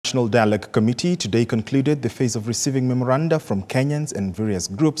National Dialogue Committee today concluded the phase of receiving memoranda from Kenyans and various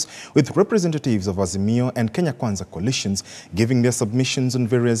groups with representatives of Azimio and Kenya Kwanza coalitions giving their submissions on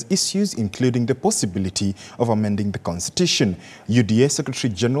various issues, including the possibility of amending the constitution. UDA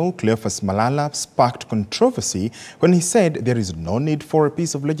Secretary General Cleophas Malala sparked controversy when he said there is no need for a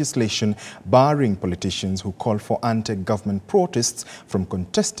piece of legislation barring politicians who call for anti-government protests from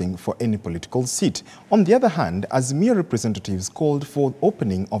contesting for any political seat. On the other hand, Azimio representatives called for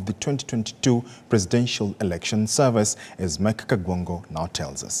opening of the 2022 presidential election service, as Mike Kagwongo now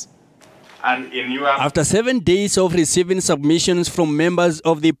tells us. After 7 days of receiving submissions from members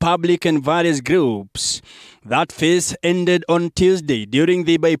of the public and various groups, that phase ended on Tuesday during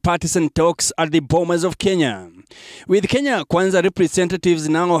the bipartisan talks at the Bomas of Kenya. With Kenya Kwanza representatives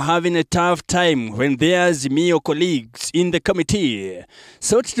now having a tough time when their Azimio colleagues in the committee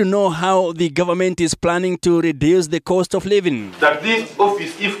sought to know how the government is planning to reduce the cost of living. That this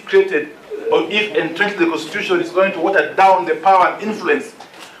office, if created or if entrenched in the constitution, is going to water down the power and influence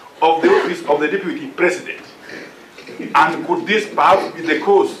of the office of the deputy president. And could this perhaps be the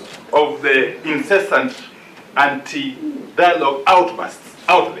cause of the incessant anti-dialogue outbursts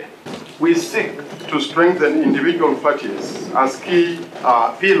out there? We seek to strengthen individual parties as key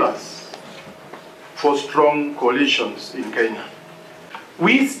pillars for strong coalitions in Kenya.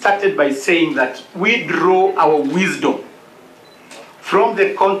 We started by saying that we draw our wisdom from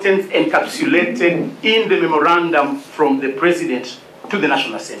the contents encapsulated in the memorandum from the President to the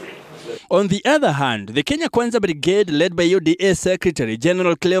National Assembly. On the other hand, the Kenya Kwanza Brigade, led by UDA Secretary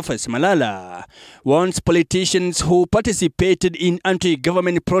General Cleophas Malala, wants politicians who participated in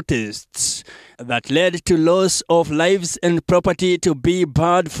anti-government protests that led to loss of lives and property to be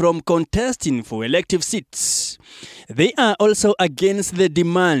barred from contesting for elective seats. They are also against the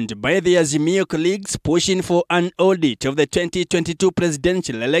demand by the Azimio colleagues pushing for an audit of the 2022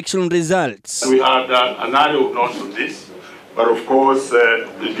 presidential election results. We had an array of notes on this. But of course,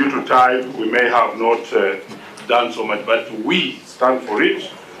 due to time, we may have not done so much, but we stand for it,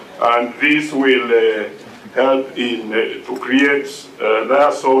 and this will help in to create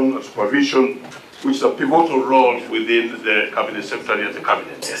liaison supervision, which is a pivotal role within the cabinet secretary and the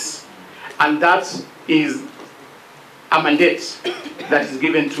cabinet. Yes, and that is a mandate that is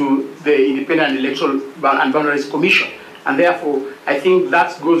given to the Independent Electoral and Boundaries Commission, and therefore, I think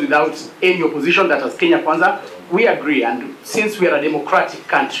that goes without any opposition. That as Kenya Kwanza, we agree, and since we are a democratic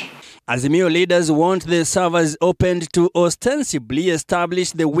country. Azimio leaders want the servers opened to ostensibly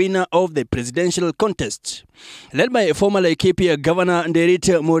establish the winner of the presidential contest. Led by former Laikipia Governor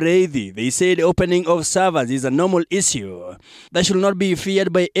Nderita Mureithi, they said opening of servers is a normal issue that should not be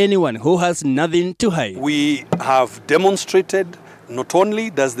feared by anyone who has nothing to hide. We have demonstrated not only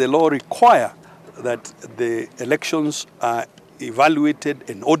does the law require that the elections are evaluated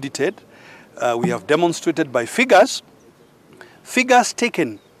and audited, we have demonstrated by figures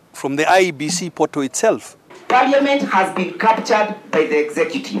taken from the IEBC portal itself. Parliament has been captured by the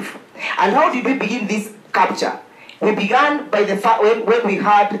executive. And how did we begin this capture? We began by the fact when we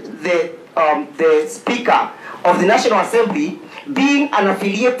had the Speaker of the National Assembly being an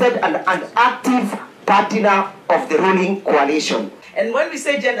affiliated and an active partner of the ruling coalition. And when we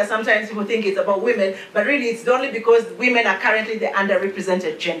say gender, sometimes people think it's about women, but really it's only because women are currently the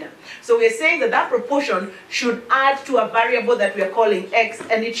underrepresented gender. So we're saying that that proportion should add to a variable that we are calling X,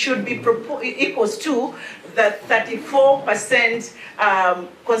 and it should be equals to the 34%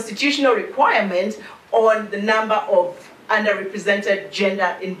 constitutional requirement on the number of underrepresented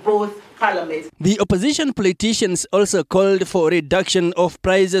gender in both parliaments. The opposition politicians also called for a reduction of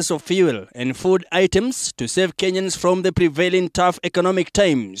prices of fuel and food items to save Kenyans from the prevailing tough economic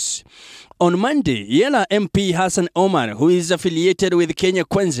times. On Monday, Yala MP Hassan Omar, who is affiliated with Kenya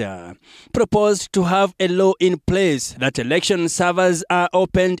Kwanza, proposed to have a law in place that election servers are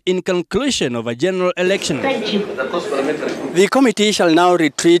opened in conclusion of a general election. Thank you. The committee shall now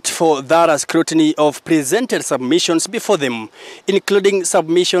retreat for thorough scrutiny of presented submissions before them, including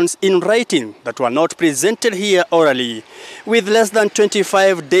submissions in writing that were not presented here orally, with less than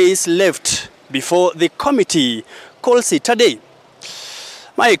 25 days left before the committee calls it a day.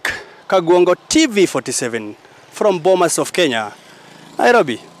 Mike Kagwongo, TV 47, from Bomas of Kenya,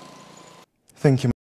 Nairobi. Thank you.